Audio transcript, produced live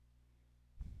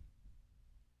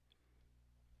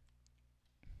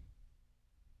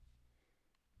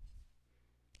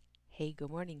Hey,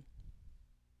 good morning.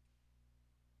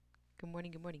 Good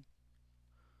morning, good morning.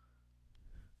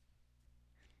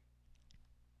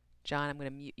 John, I'm going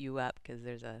to mute you up because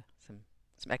there's some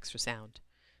extra sound.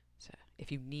 So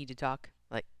if you need to talk,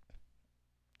 like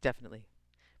definitely.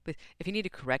 But if you need to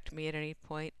correct me at any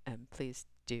point, please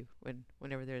do.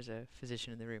 Whenever there's a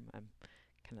physician in the room, I'm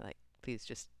kind of like, please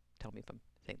just tell me if I'm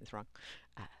saying this wrong.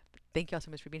 Thank you all so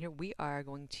much for being here. We are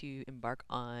going to embark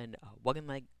on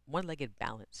one-legged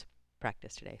balance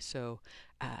practice today. So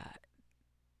uh,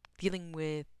 dealing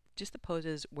with just the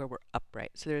poses where we're upright.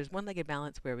 So there's one-legged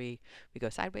balance where we go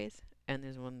sideways, and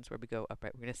there's ones where we go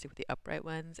upright. We're going to stick with the upright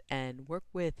ones and work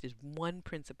with just one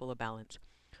principle of balance,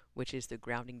 which is the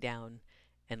grounding down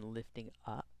and lifting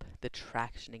up, the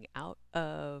tractioning out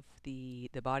of the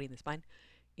body and the spine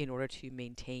in order to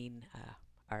maintain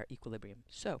our equilibrium.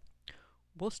 So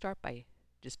we'll start by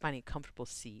just finding a comfortable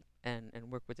seat and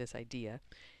work with this idea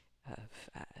of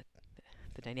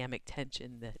the dynamic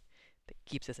tension that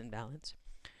keeps us in balance.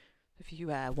 If you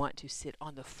want to sit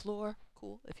on the floor,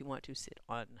 cool. If you want to sit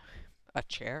on a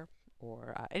chair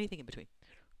or anything in between,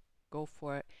 go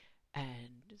for it.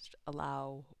 And just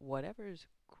allow whatever's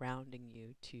grounding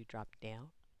you to drop down.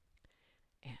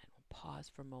 And we'll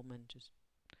pause for a moment, just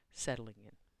settling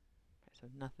in. So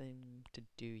nothing to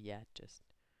do yet. Just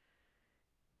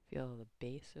feel the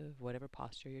base of whatever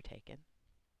posture you're taking.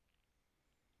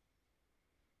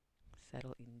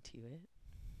 Settle into it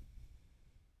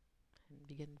and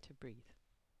begin to breathe.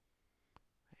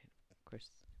 Right? Of course,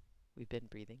 we've been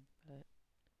breathing, but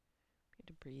begin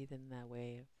to breathe in that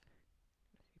way of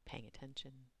paying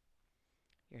attention.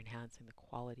 You're enhancing the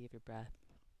quality of your breath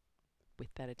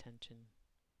with that attention.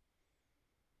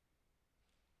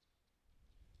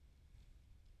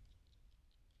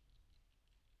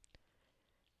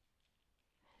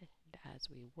 And as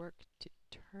we work to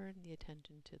turn the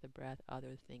attention to the breath,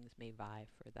 other things may vie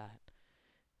for that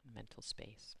mental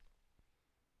space.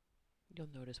 You'll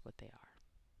notice what they are,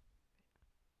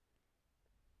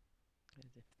 as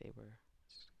if they were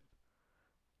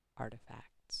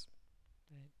artifacts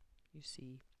that you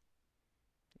see.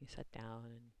 You sit down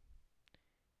and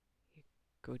you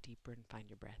go deeper and find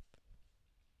your breath.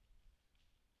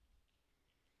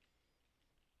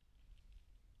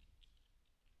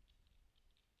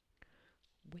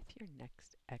 With your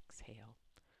next exhale,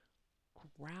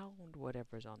 ground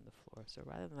whatever's on the floor. So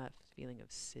rather than that feeling of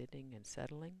sitting and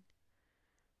settling,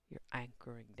 you're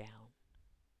anchoring down.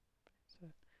 So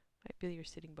it might be your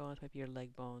sitting bones, might be your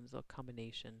leg bones, a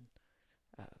combination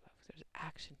of there's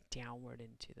action downward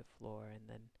into the floor. And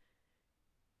then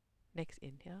next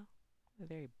inhale, the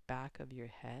very back of your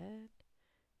head,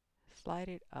 slide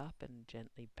it up and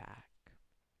gently back.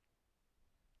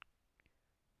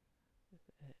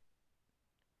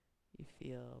 You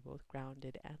feel both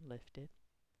grounded and lifted.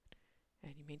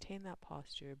 And you maintain that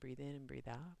posture, breathe in and breathe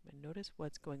out, and notice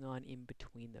what's going on in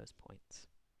between those points.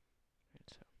 And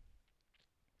so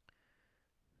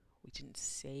we didn't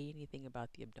say anything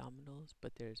about the abdominals,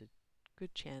 but there's a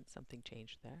good chance something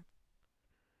changed there.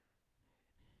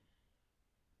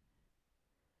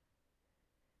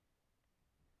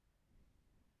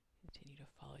 Continue to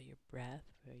follow your breath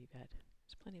where there's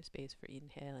plenty of space for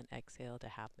inhale and exhale to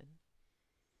happen.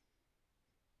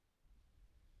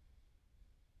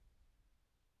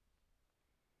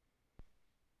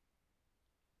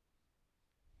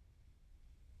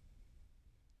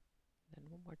 Then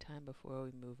one more time before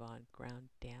we move on, ground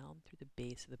down through the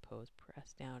base of the pose,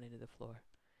 press down into the floor,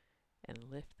 and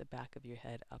lift the back of your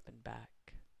head up and back.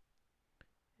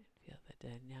 And feel the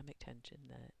dynamic tension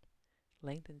that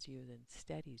lengthens you, then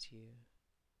steadies you,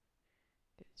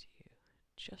 gives you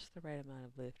just the right amount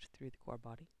of lift through the core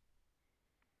body,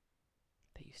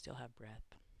 that you still have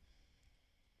breath.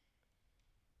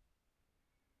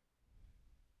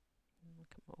 And we'll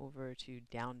come over to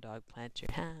down dog, plant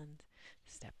your hands,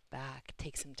 step back,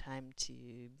 take some time to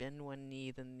bend one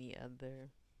knee, then the other.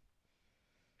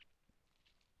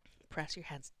 Press your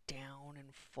hands down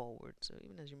and forward, so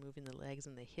even as you're moving the legs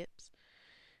and the hips,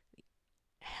 the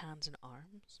hands and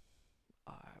arms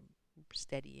are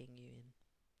steadying you in.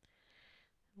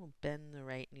 We'll bend the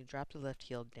right knee, drop the left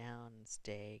heel down and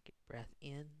stay. Get breath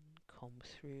in, comb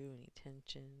through any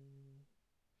tension,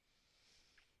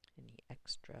 any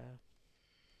extra.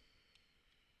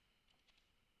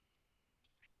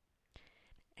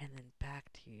 And then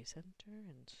back to center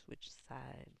and switch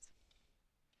sides.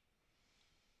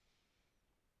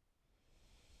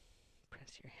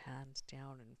 Press your hands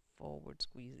down and forward,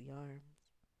 squeeze the arms.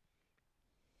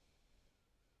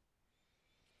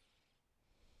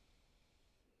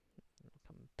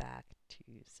 Come back to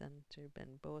center,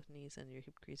 bend both knees and your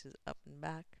hip creases up and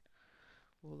back.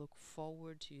 We'll look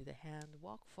forward to the hand,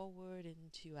 walk forward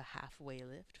into a halfway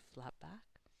lift, flat back.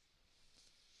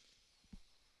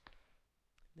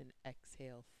 Then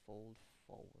exhale, fold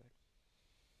forward.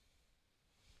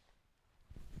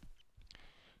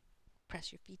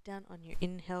 Press your feet down on your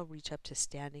inhale, reach up to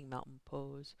standing mountain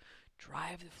pose.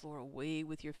 Drive the floor away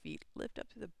with your feet. Lift up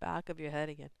to the back of your head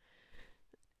again.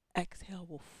 Exhale,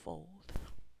 we'll fold.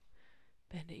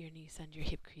 Bend at your knees, send your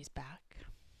hip crease back.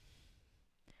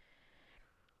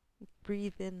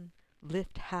 Breathe in,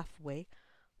 lift halfway,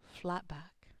 flat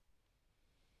back.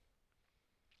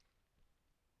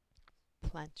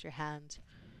 Plant your hands,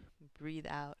 breathe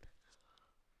out,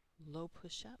 low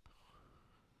push-up,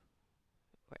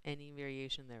 or any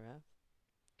variation thereof.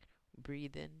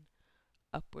 Breathe in,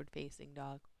 upward facing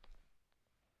dog.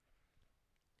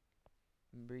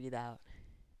 Breathe out,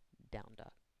 down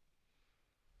dog.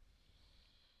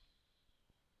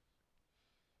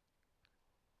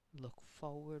 Look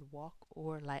forward, walk,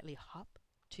 or lightly hop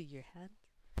to your hands.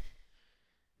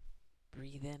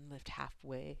 Breathe in, lift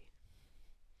halfway.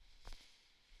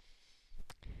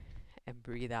 And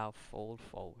breathe out, fold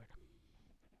forward.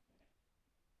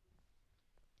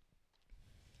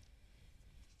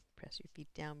 Press your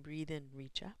feet down, breathe in,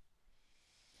 reach up.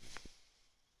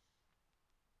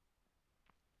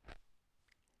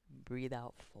 Breathe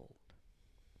out, fold.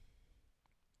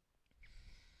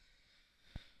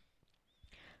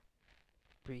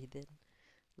 Breathe in,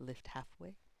 lift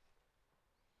halfway.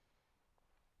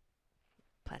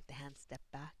 Plant the hands, step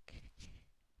back.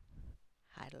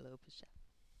 High to low push up.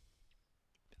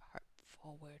 Heart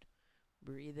forward.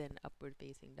 Breathe in, upward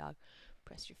facing dog.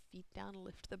 Press your feet down,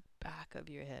 lift the back of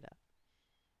your head up.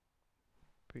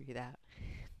 Breathe out,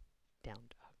 down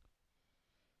dog.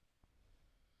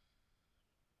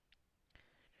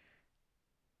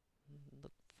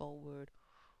 Look forward,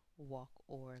 walk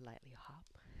or lightly hop.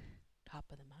 Top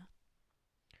of the mat.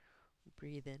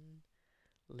 Breathe in,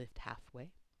 lift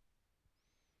halfway.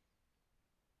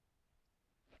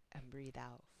 And breathe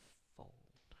out, fold.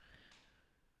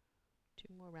 2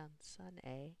 more rounds, sun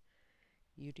A.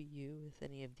 You do you with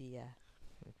any of the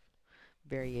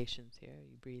variations here.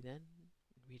 You breathe in,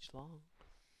 reach long.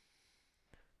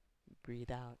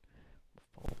 Breathe out,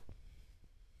 fold.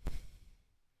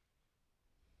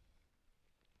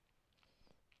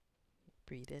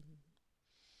 Breathe in.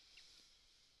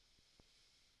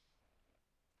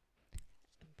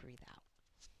 And breathe out.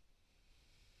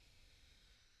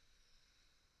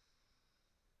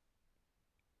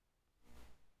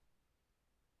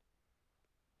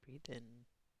 Breathe in.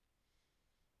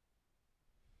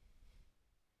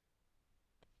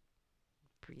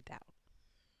 Breathe out.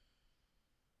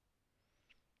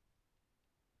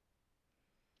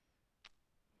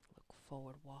 Look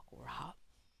forward, walk or hop.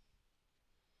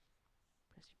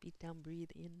 Press your feet down,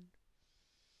 breathe in.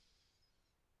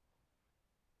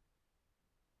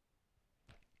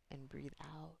 And breathe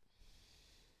out.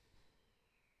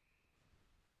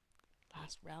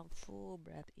 Last round, full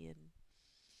breath in.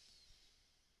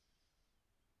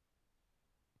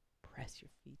 Press your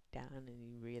feet down and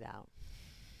you breathe out.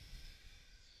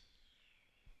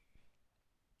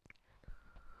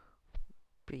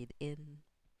 Breathe in.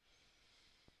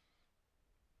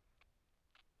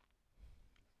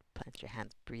 Plant your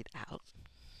hands, breathe out.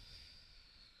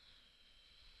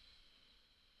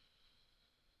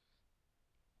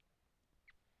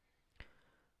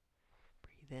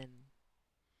 Breathe in.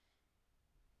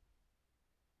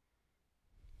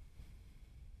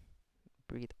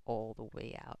 Breathe all the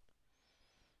way out.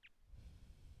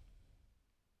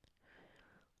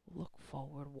 Look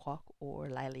forward, walk or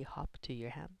lightly hop to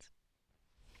your hands.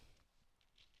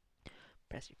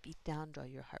 Press your feet down, draw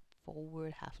your heart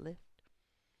forward, half lift.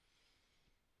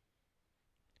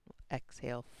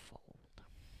 Exhale, fold.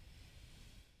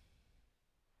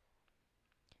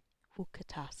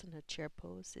 Utkatasana, chair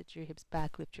pose. Sit your hips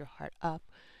back, lift your heart up.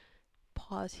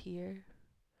 Pause here.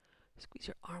 Squeeze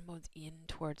your arm bones in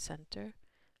towards center.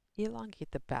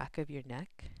 Elongate the back of your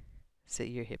neck. Sit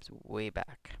your hips way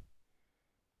back.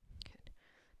 Good.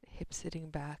 Hips sitting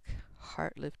back,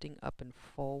 heart lifting up and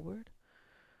forward.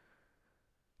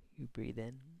 You breathe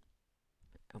in,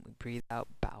 and we breathe out,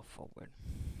 bow forward.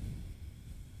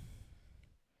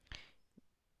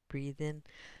 Breathe in,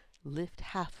 lift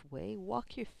halfway,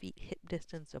 walk your feet hip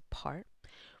distance apart.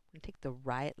 We're going to take the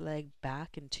right leg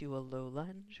back into a low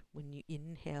lunge. When you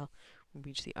inhale,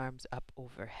 reach the arms up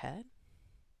overhead.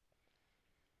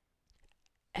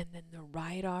 And then the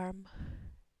right arm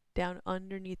down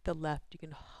underneath the left. You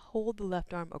can hold the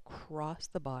left arm across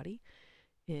the body.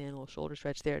 And a little shoulder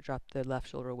stretch there. Drop the left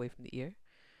shoulder away from the ear.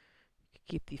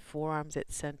 Keep the forearms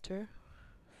at center.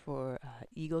 for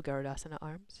Eagle Garudasana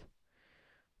arms.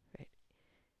 Right.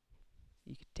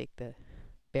 You could take the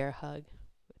bear hug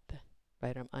with the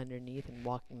right arm underneath and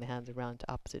walking the hands around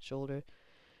to opposite shoulder.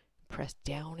 Press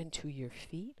down into your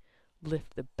feet.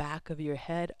 Lift the back of your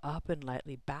head up and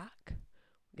lightly back.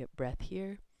 Get breath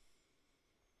here.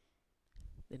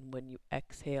 Then when you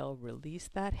exhale, release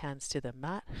that. Hands to the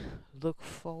mat. Look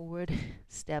forward.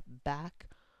 Step back.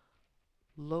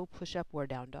 Low push-up or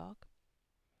down dog.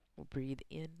 We'll breathe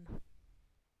in.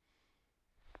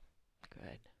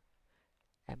 Good.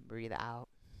 And breathe out.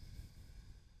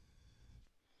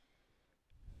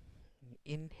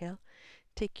 Inhale.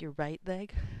 Take your right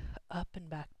leg up and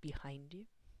back behind you.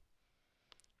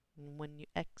 And when you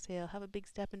exhale, have a big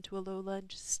step into a low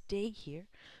lunge. Stay here.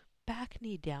 Back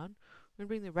knee down. We're going to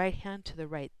bring the right hand to the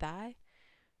right thigh.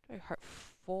 Draw your heart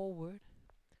forward.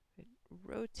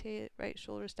 Rotate. Right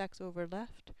shoulder stacks over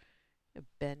left. And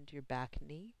bend your back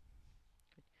knee.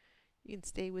 You can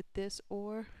stay with this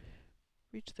or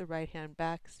reach the right hand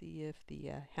back. See if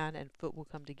the hand and foot will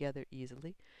come together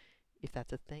easily. If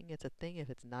that's a thing, it's a thing. If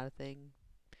it's not a thing,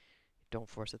 don't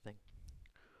force a thing.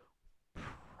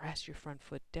 Press your front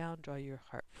foot down. Draw your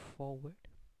heart forward.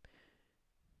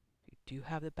 If you do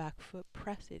have the back foot,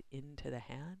 press it into the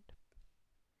hand.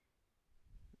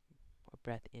 Or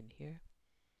breath in here.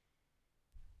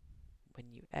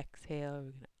 When you exhale,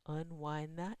 we're going to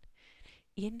unwind that.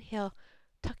 Inhale,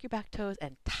 tuck your back toes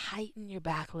and tighten your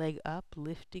back leg up,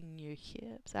 lifting your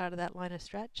hips out of that line of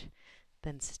stretch.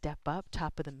 Then step up,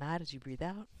 top of the mat as you breathe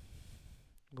out.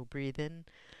 We'll breathe in,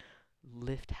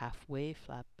 lift halfway,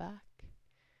 flat back.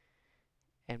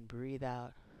 And breathe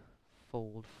out,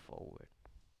 fold forward.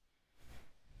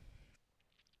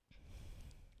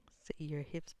 Sit your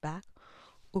hips back,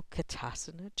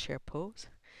 Utkatasana, chair pose.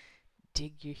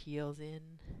 Dig your heels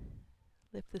in,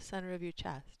 lift the center of your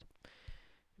chest.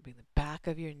 Bring the back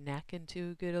of your neck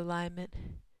into good alignment.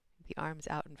 The arms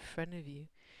out in front of you.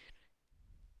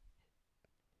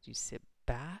 As you sit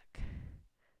back,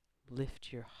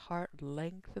 lift your heart,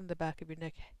 lengthen the back of your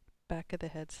neck. Back of the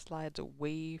head slides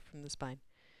away from the spine.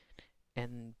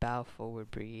 And bow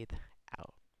forward, breathe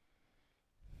out.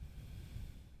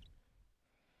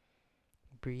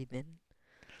 Breathe in,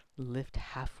 lift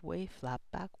halfway, flat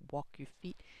back, walk your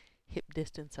feet hip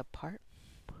distance apart.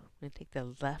 We're going to take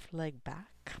the left leg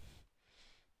back.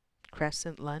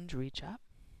 Crescent lunge, reach up.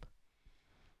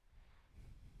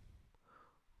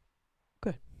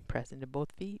 Good. Press into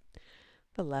both feet.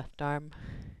 The left arm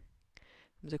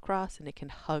comes across and it can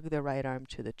hug the right arm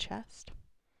to the chest.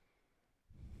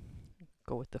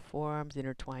 Go with the forearms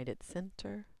intertwined at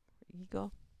center,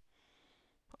 eagle.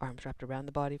 Arms wrapped around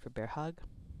the body for bear hug.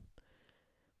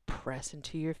 Press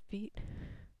into your feet.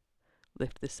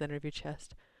 Lift the center of your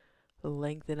chest.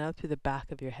 Lengthen out through the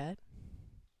back of your head.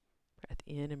 Breath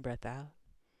in and breath out.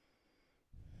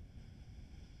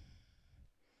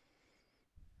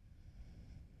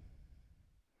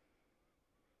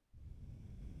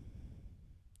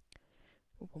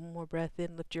 One more breath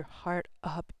in. Lift your heart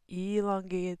up.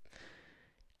 Elongate.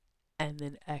 And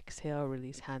then exhale.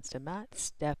 Release hands to mat.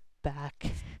 Step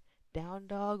back. Down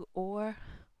dog or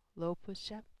low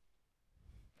push-up.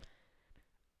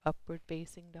 Upward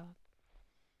facing dog.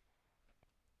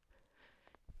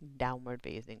 Downward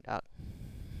facing dog.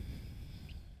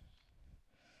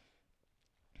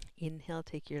 Inhale,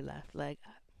 take your left leg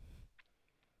up.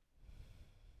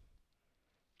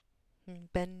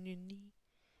 Bend your knee.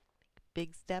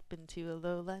 Big step into a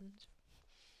low lunge.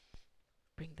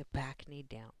 Bring the back knee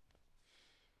down.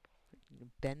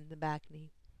 Bend the back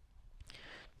knee.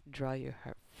 Draw your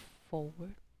heart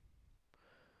forward.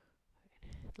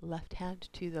 Left hand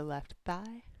to the left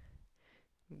thigh.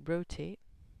 Rotate.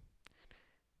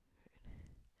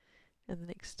 And then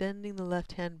extending the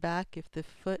left hand back if the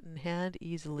foot and hand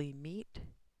easily meet.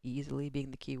 Easily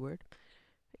being the key word.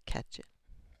 Catch it.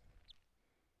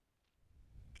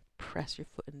 Press your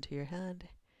foot into your hand.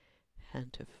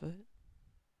 Hand to foot.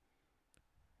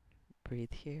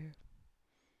 Breathe here.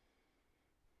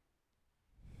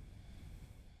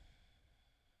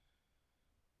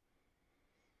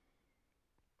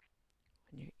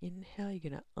 On your inhale, you're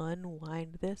going to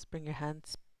unwind this. Bring your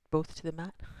hands both to the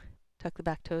mat. Tuck the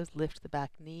back toes, lift the back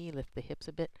knee, lift the hips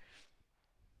a bit.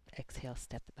 Exhale,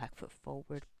 step the back foot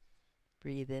forward.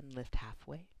 Breathe in, lift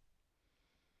halfway.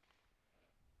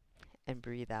 And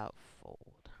breathe out,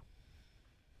 fold.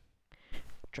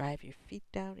 Drive your feet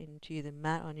down into the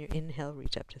mat on your inhale.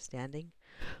 Reach up to standing.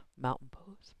 Mountain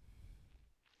pose.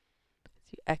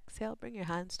 As you exhale, bring your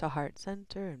hands to heart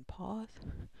center and pause.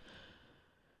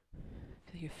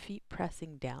 Feel your feet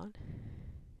pressing down.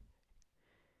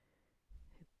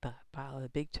 Hit the ball of the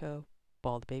big toe.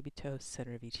 Ball the baby toe,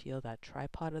 center of each heel, that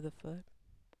tripod of the foot,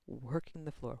 working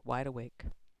the floor, wide awake.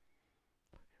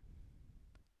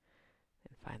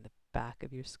 And find the back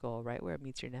of your skull right where it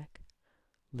meets your neck.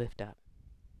 Lift up.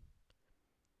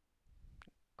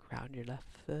 Ground your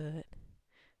left foot. A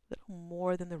little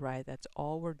more than the right. That's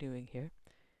all we're doing here.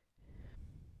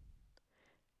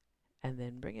 And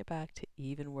then bring it back to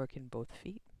even work in both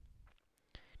feet.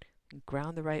 And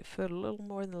ground the right foot a little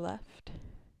more than the left.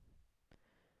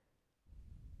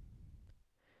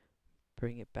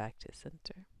 Bring it back to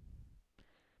center.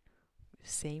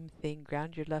 Same thing,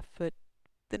 ground your left foot,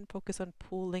 then focus on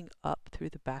pulling up through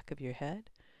the back of your head.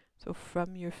 So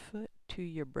from your foot to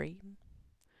your brain,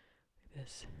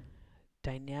 this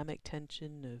dynamic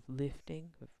tension of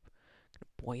lifting, of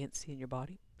buoyancy in your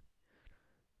body.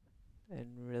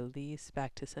 And release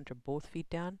back to center, both feet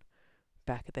down,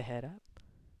 back of the head up.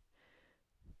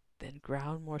 Then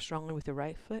ground more strongly with the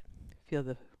right foot. Feel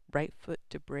the right foot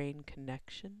to brain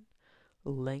connection,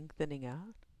 lengthening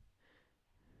out.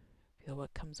 Feel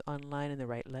what comes online in the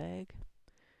right leg,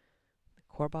 the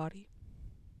core body,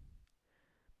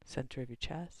 center of your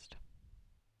chest.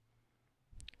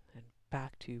 And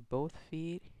back to both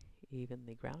feet,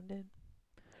 evenly grounded.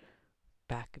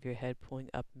 Back of your head pulling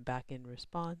up and back in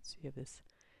response. You have this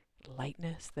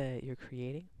lightness that you're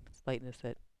creating, this lightness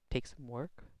that takes some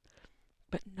work,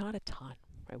 but not a ton,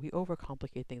 right? We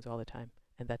overcomplicate things all the time,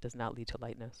 and that does not lead to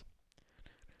lightness.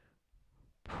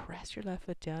 Press your left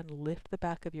foot down, lift the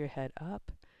back of your head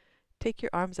up, take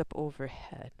your arms up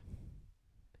overhead.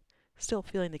 Still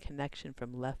feeling the connection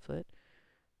from left foot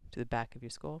to the back of your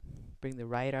skull. Bring the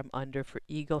right arm under for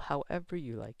eagle, however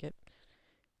you like it.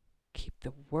 Keep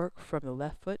the work from the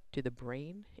left foot to the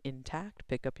brain intact.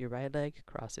 Pick up your right leg,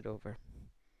 cross it over.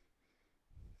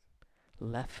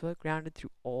 Left foot grounded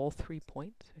through all 3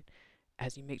 points.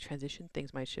 As you make transition,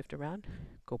 things might shift around.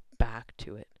 Go back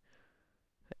to it.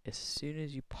 As soon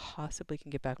as you possibly can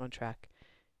get back on track,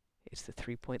 it's the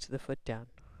 3 points of the foot down,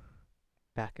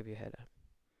 back of your head up.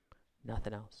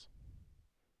 Nothing else.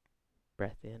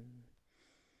 Breath in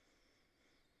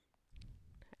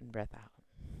and breath out.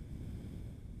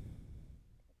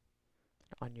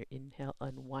 On your inhale,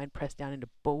 unwind, press down into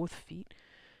both feet,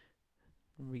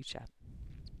 reach up.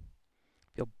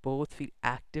 Feel both feet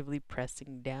actively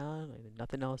pressing down, like there's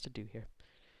nothing else to do here.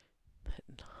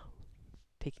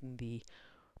 Taking the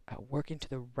work into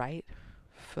the right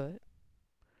foot.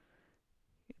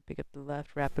 Pick up the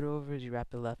left, wrap it over as you wrap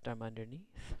the left arm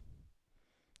underneath.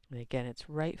 And again, it's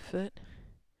right foot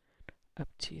up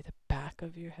to the back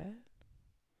of your head.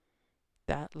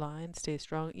 That line stays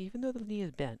strong even though the knee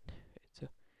is bent. So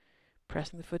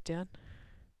pressing the foot down,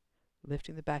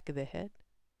 lifting the back of the head.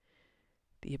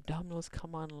 The abdominals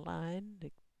come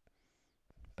online,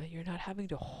 but you're not having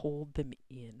to hold them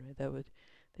in. Right?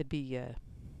 That'd be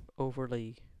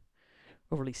overly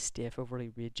stiff,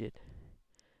 overly rigid.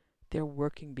 They're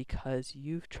working because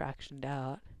you've tractioned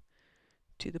out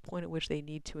to the point at which they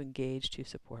need to engage to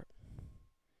support.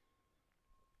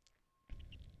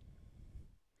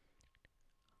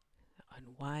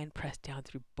 Unwind, press down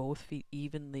through both feet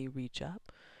evenly, reach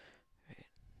up. Right.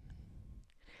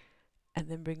 And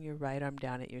then bring your right arm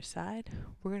down at your side.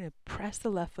 We're going to press the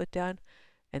left foot down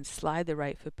and slide the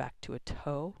right foot back to a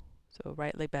toe. So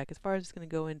right leg back as far as it's going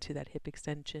to go into that hip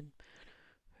extension.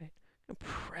 Right.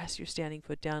 Press your standing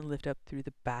foot down, lift up through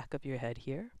the back of your head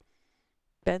here.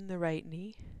 Bend the right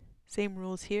knee. Same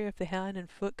rules here. If the hand and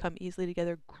foot come easily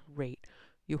together, great.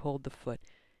 You hold the foot.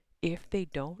 If they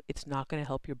don't, it's not going to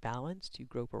help your balance to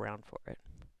grope around for it.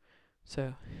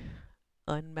 So,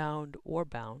 unbound or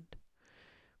bound,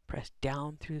 press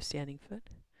down through the standing foot.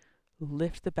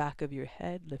 Lift the back of your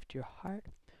head, lift your heart.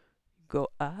 Go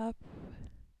up,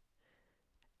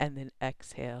 and then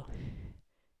exhale.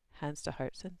 Hands to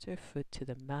heart center, foot to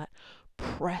the mat.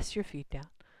 Press your feet down.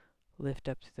 Lift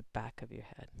up to the back of your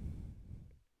head.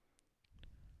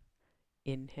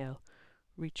 Inhale,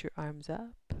 reach your arms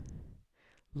up.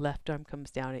 Left arm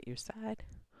comes down at your side.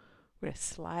 We're going to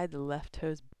slide the left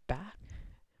toes back.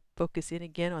 Focus in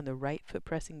again on the right foot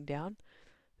pressing down.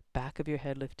 Back of your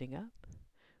head lifting up.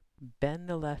 Bend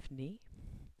the left knee.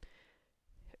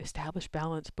 Establish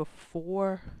balance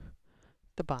before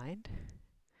the bind.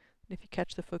 And if you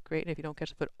catch the foot, great. And if you don't catch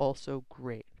the foot, also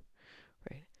great.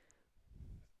 Right?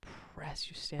 Press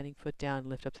your standing foot down,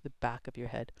 lift up to the back of your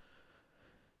head.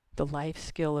 The life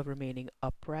skill of remaining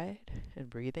upright and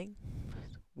breathing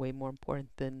is way more important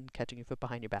than catching your foot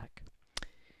behind your back.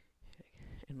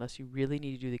 Unless you really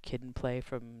need to do the kid and play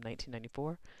from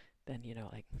 1994, then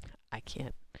I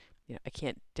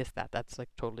can't diss that. That's like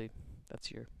totally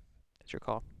that's your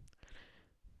call.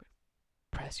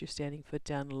 Press your standing foot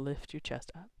down, lift your chest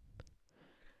up.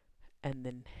 And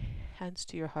then hands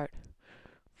to your heart,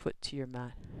 foot to your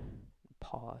mat, and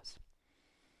pause.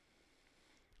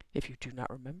 If you do not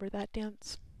remember that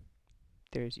dance,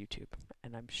 there's YouTube,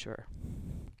 and I'm sure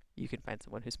you can find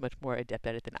someone who's much more adept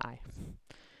at it than I.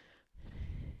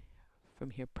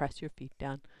 From here, press your feet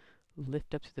down,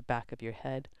 lift up to the back of your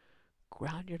head,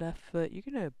 ground your left foot. You're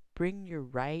going to bring your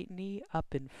right knee up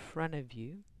in front of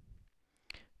you,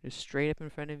 just straight up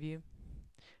in front of you.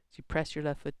 So you press your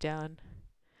left foot down,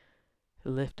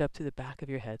 lift up to the back of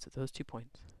your head, so those 2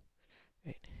 points.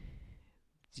 Right.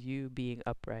 It's you being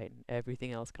upright and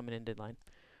everything else coming into line.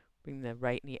 Bring the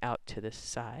right knee out to the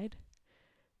side.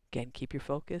 Again, keep your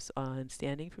focus on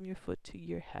standing from your foot to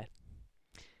your head.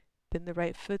 Then the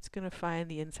right foot's going to find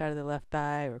the inside of the left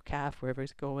thigh or calf, wherever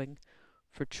it's going,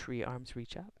 for tree. Arms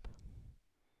reach up.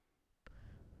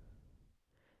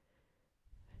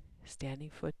 Standing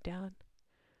foot down.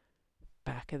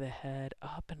 Back of the head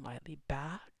up and lightly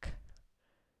back.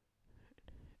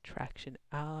 Traction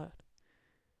out.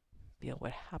 Feel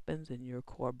what happens in your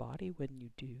core body when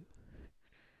you do.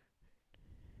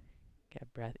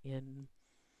 Get breath in.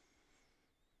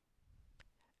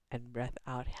 And breath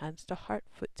out. Hands to heart,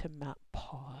 foot to mat.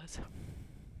 Pause.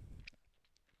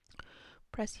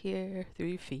 Press here through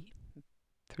your feet.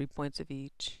 3 points of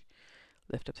each.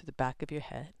 Lift up to the back of your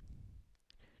head.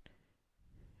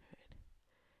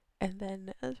 And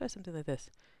then let's try something like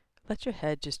this. Let your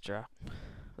head just drop.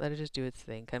 Let it just do its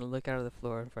thing. Kind of look out of the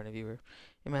floor in front of you, or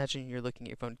imagine you're looking at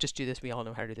your phone. Just do this. We all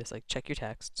know how to do this. Like check your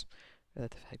texts. Or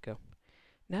let the head go.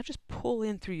 Now just pull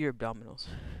in through your abdominals.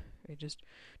 Right? Just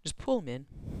pull them in.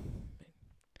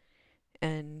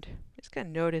 And just kind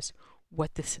of notice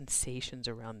what the sensations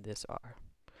around this are.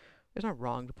 It's not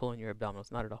wrong to pull in your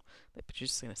abdominals, not at all. But you're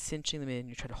just kind of cinching them in.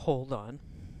 You're trying to hold on.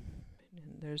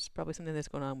 And there's probably something that's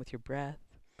going on with your breath.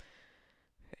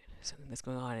 Something that's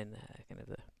going on in the kind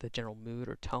of the general mood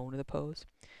or tone of the pose.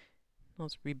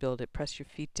 Let's rebuild it. Press your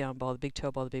feet down, ball the big toe,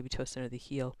 ball the baby toe, center of the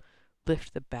heel.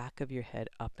 Lift the back of your head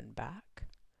up and back.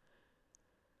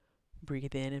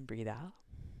 Breathe in and breathe out.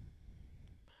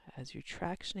 As you're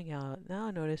tractioning out, now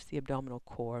notice the abdominal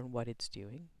core and what it's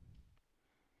doing.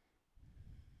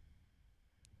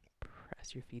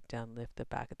 Press your feet down, lift the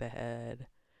back of the head.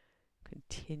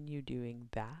 Continue doing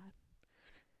that.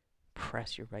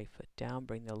 Press your right foot down,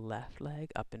 bring the left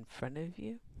leg up in front of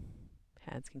you.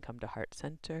 Hands can come to heart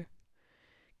center.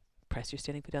 Press your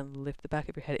standing foot down, lift the back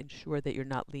of your head. Ensure that you're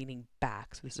not leaning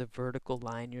back. So this is a vertical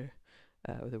line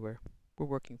that we're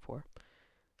working for.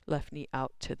 Left knee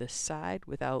out to the side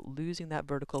without losing that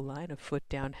vertical line of foot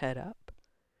down, head up.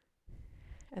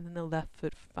 And then the left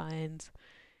foot finds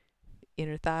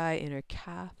inner thigh, inner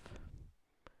calf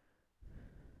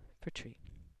for tree.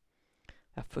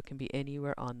 That foot can be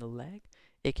anywhere on the leg.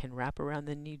 It can wrap around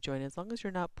the knee joint as long as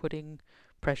you're not putting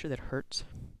pressure that hurts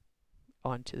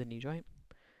onto the knee joint.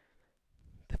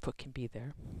 The foot can be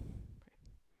there.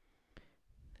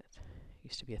 That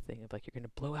used to be a thing of like you're going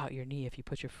to blow out your knee if you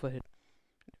put your foot.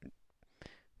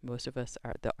 Most of us,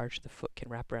 the arch of the foot can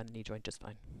wrap around the knee joint just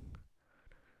fine.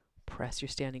 Press your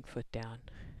standing foot down.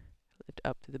 Lift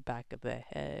up to the back of the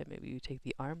head. Maybe you take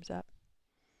the arms up.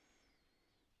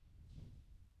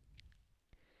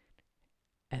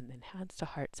 And then hands to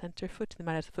heart center, foot to the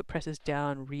mat as the foot presses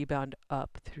down, rebound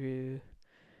up through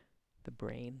the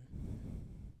brain.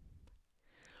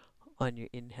 On your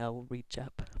inhale, reach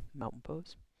up, mountain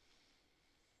pose.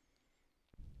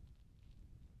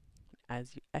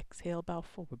 As you exhale, bow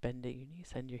forward, bend at your knees,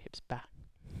 send your hips back.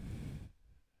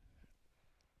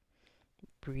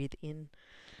 Breathe in,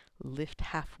 lift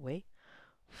halfway,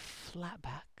 flat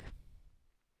back.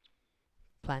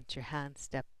 Plant your hands,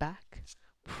 step back.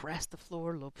 Press the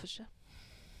floor, low push-up.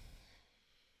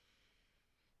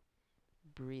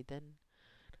 Breathe in,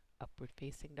 upward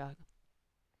facing dog.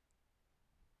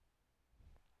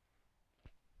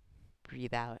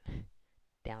 Breathe out,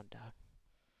 down dog.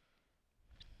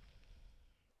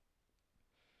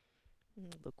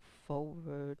 Look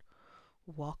forward,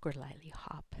 walk or lightly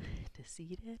hop to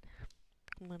seated.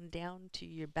 Come on down to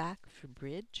your back for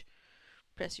bridge.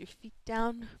 Press your feet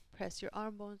down, press your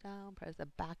arm bones down, press the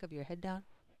back of your head down.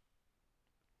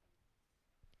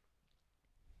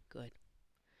 Good.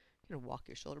 You're going to walk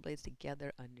your shoulder blades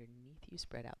together underneath you,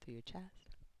 spread out through your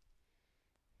chest.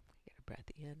 Get a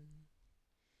breath in.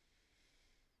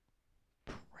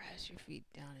 Press your feet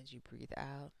down as you breathe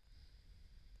out.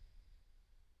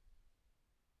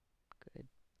 Good.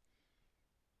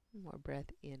 More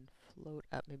breath in, float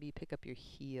up. Maybe you pick up your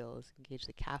heels, engage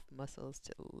the calf muscles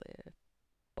to lift.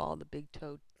 Ball the big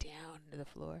toe down to the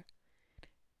floor.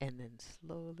 And then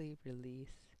slowly release.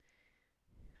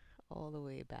 all the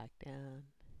way back down.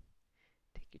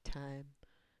 Take your time.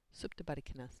 Supta Baddha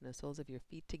Konasana, soles of your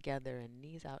feet together and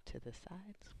knees out to the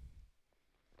sides.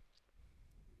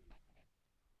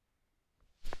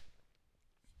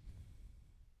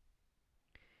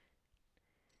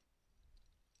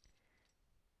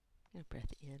 And a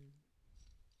breath in.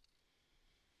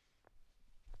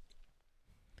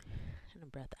 And a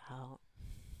breath out.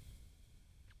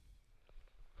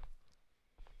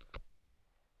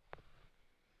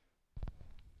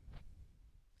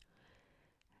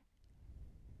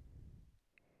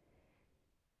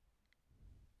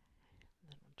 And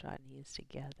then we'll draw knees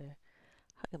together.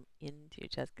 Hug them into your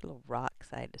chest. Get a little rock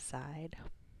side to side.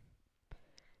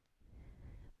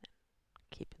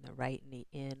 Keeping the right knee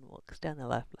in, we'll extend the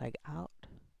left leg out.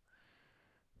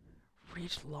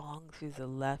 Reach long through the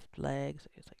left leg, so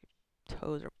it's like your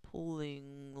toes are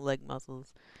pulling leg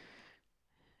muscles.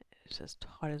 It's as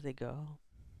taut as they go.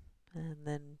 And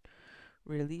then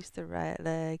release the right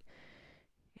leg.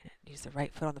 And use the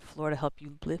right foot on the floor to help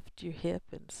you lift your hip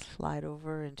and slide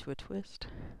over into a twist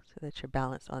so that you're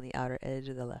balanced on the outer edge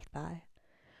of the left thigh.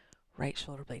 Right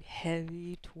shoulder blade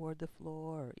heavy toward the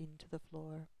floor or into the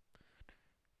floor.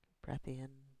 Breath in.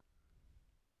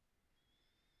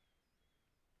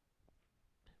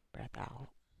 Breath out.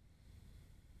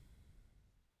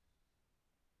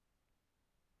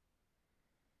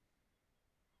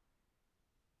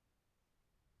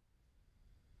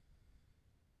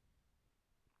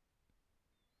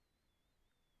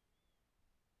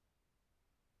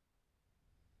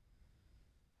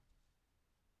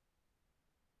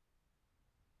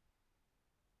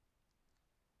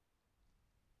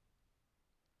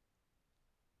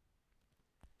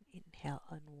 Inhale,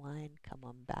 unwind, come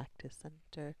on back to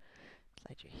center.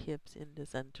 Slide your hips into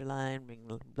center line, bring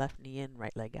the left knee in,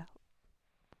 right leg out.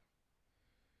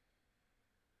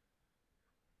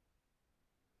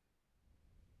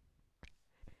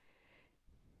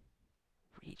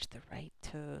 Reach the right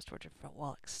toes towards your front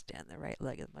wall, extend the right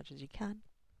leg as much as you can.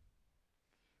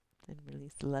 Then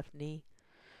release the left knee.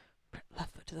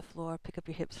 Left foot to the floor, pick up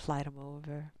your hips, slide them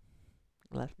over.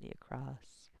 Left knee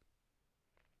across.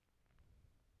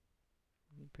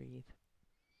 And breathe.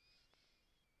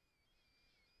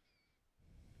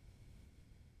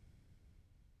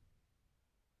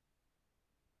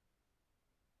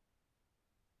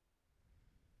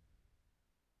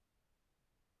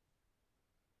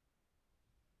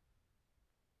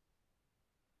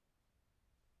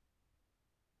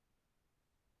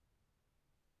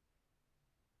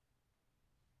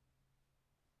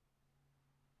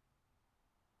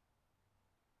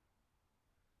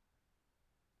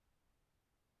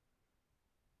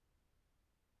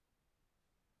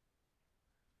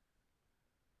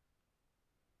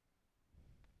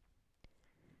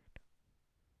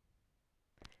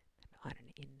 On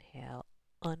an inhale,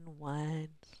 unwind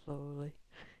slowly.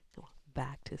 Come on,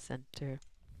 back to center.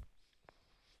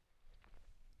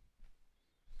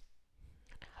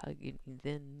 Hug your knees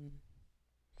in.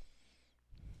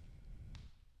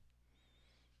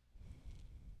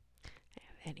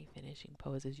 Have any finishing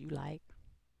poses you like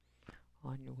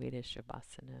on your way to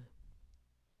Shavasana.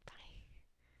 Bye.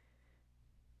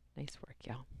 Nice work,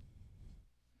 y'all.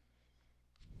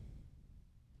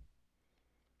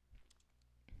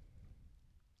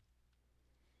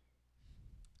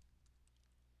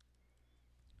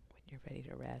 When you're ready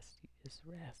to rest, you just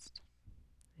rest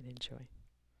and enjoy.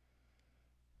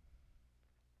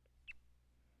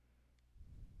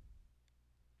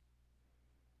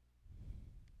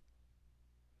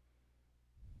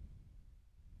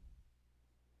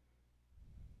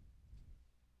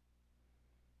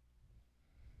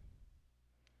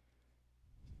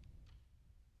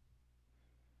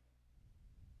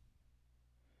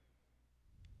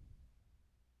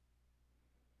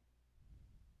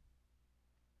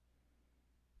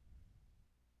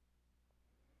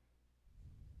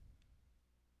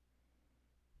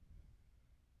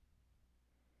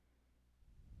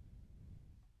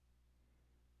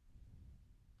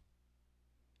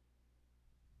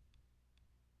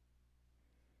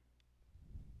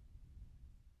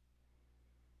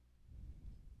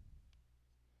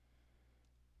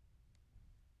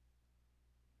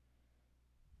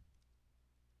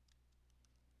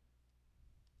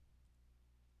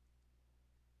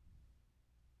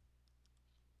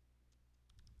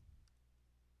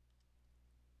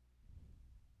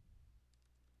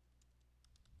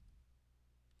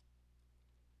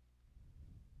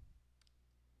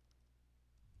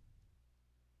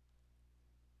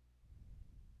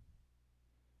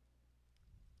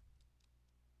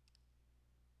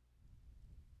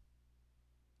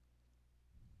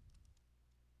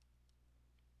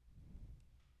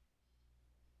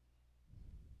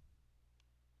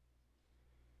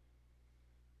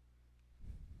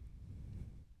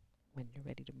 When you're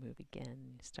ready to move again,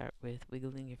 you start with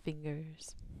wiggling your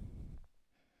fingers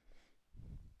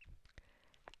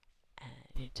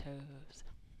and your toes.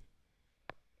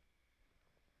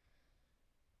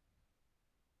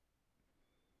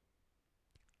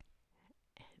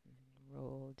 And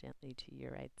roll gently to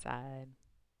your right side.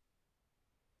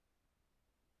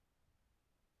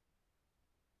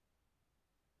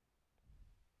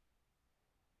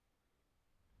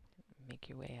 Make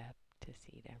your way up to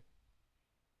cedar.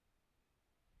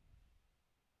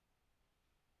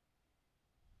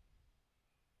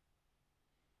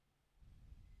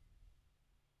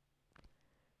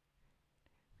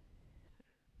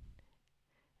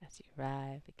 As you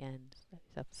arrive, again, just let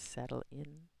yourself settle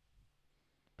in.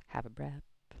 Have a breath.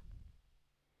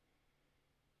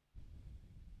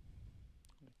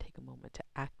 Take a moment to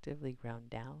actively ground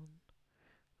down.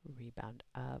 Rebound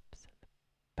up, so the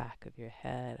back of your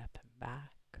head up and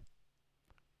back.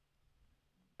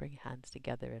 Bring hands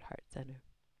together at heart center.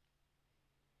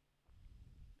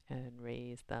 And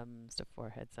raise thumbs to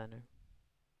forehead center.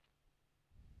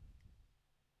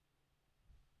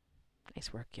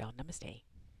 Nice work, y'all. Namaste.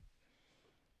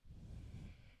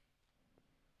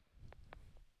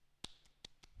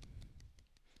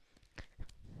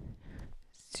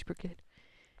 Super good.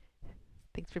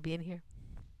 Thanks for being here.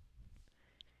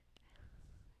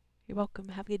 You're welcome.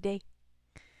 Have a good day.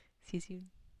 See you soon.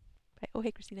 Bye. Oh,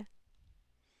 hey, Christina.